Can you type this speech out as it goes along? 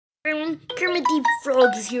Kermit the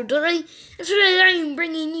Frog is here today, and today I am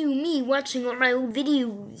bringing you me watching all my old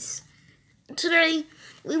videos. Today,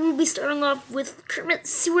 we will be starting off with Kermit's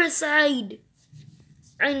suicide.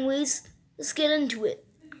 Anyways, let's get into it.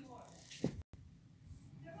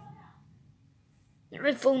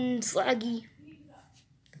 My phone's laggy.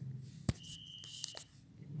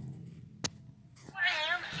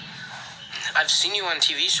 I've seen you on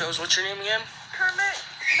TV shows. What's your name again? Kermit.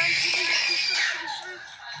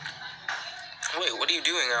 Wait, what are you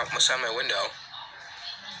doing outside my window?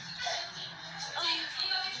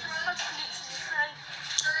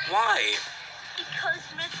 Why? Because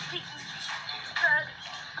Miss Piggy said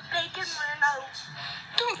a bacon ran out.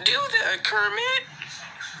 Don't do that, Kermit.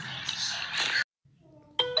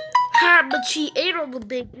 Ha, but she ate all the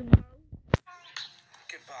bacon.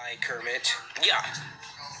 Goodbye, Kermit. Yeah.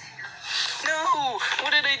 No!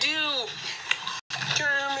 What did I do?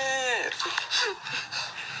 Kermit!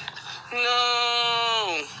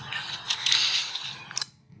 No!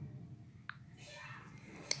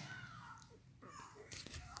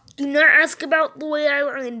 Do not ask about the way I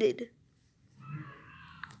landed.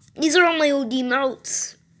 These are all my old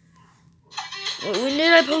emotes. Wait, when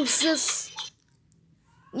did I post this?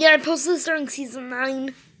 Yeah, I posted this during season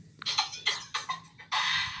 9.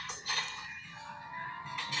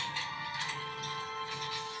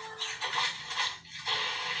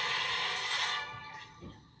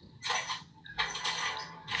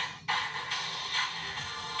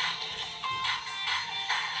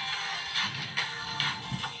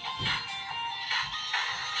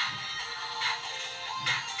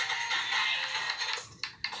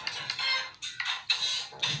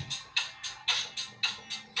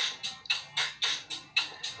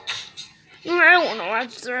 No, I don't want to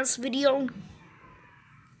watch the rest of the video.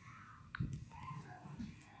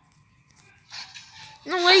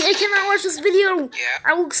 No, wait, I cannot watch this video. Yeah.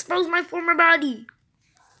 I will expose my former body.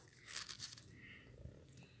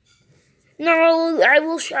 No, I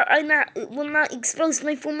will will not expose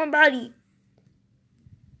my former body.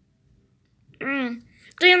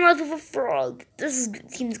 Stay in love with a frog. This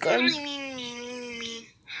seems good.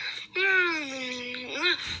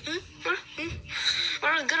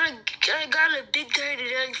 I got a big day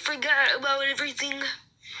today. I forgot about everything.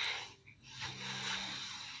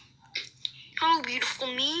 Oh, beautiful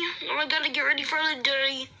me. Oh, I gotta get ready for the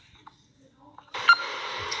day.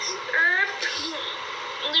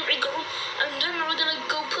 There we go. And then we're gonna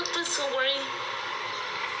go put this away.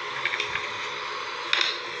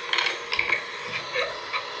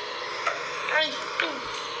 How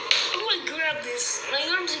do I grab this? My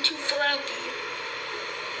arms are too flappy.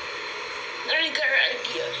 I got an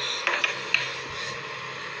idea.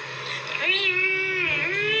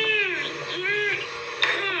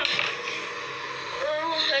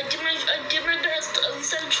 Oh, I did my best. At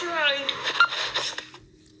least I tried.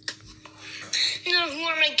 Now, who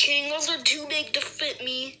are my kingles? Are too big to fit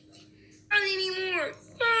me. Not anymore.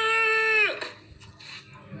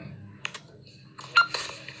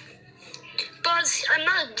 But I'm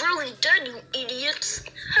not really dead, you idiots.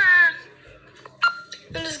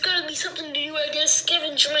 And there's gotta be something to do. I gotta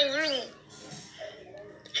scavenge my room.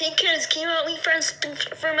 Hey kids, can you help me find something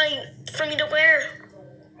for me to wear?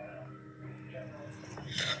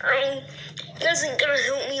 You guys ain't gonna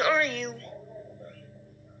help me, are you?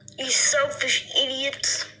 You selfish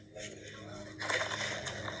idiots.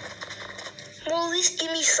 Well, at least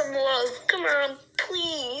give me some love. Come on,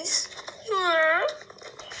 please. Yeah.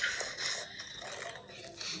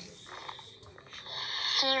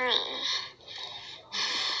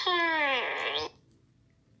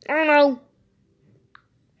 I don't know.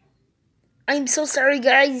 I'm so sorry,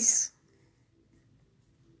 guys.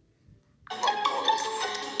 You know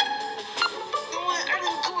what? I'm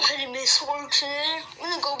gonna go ahead and miss work today. I'm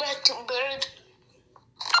gonna go back to bed.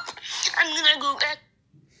 I'm gonna go back.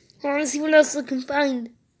 I want to see what else I can find.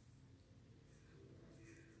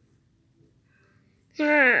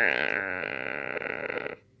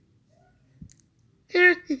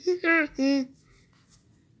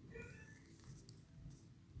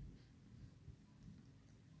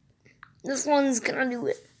 This one's gonna do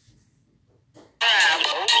it. Crab,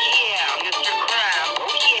 oh yeah, Mr. Crab,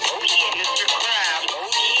 oh yeah, Mr. Crab, oh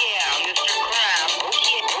yeah, Mr. Crab,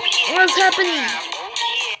 oh yeah, What's happening? Crab, oh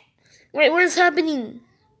yeah. Wait, what is happening?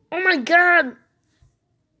 Oh my god!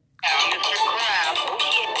 Mr. Crab, oh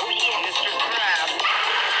yeah, Mr. Crab.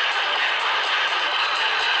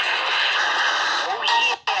 Oh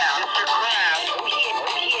yeah, Mr. Crab, oh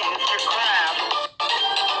yeah, Mr. Crab.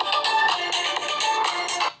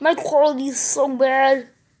 My quality is so bad.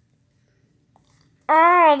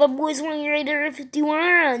 Oh, the boys want to get Area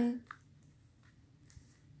 51.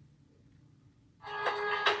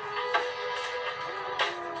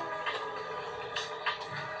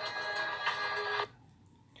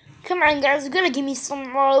 Come on, guys, you gotta give me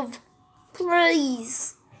some love.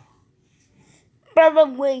 Please. By the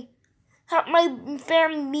way, help my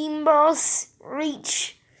fan Bean Boss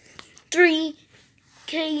reach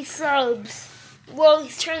 3K subs. Well,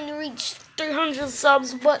 he's trying to reach 300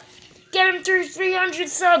 subs, but get him through 300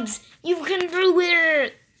 subs. You can do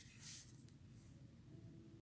it.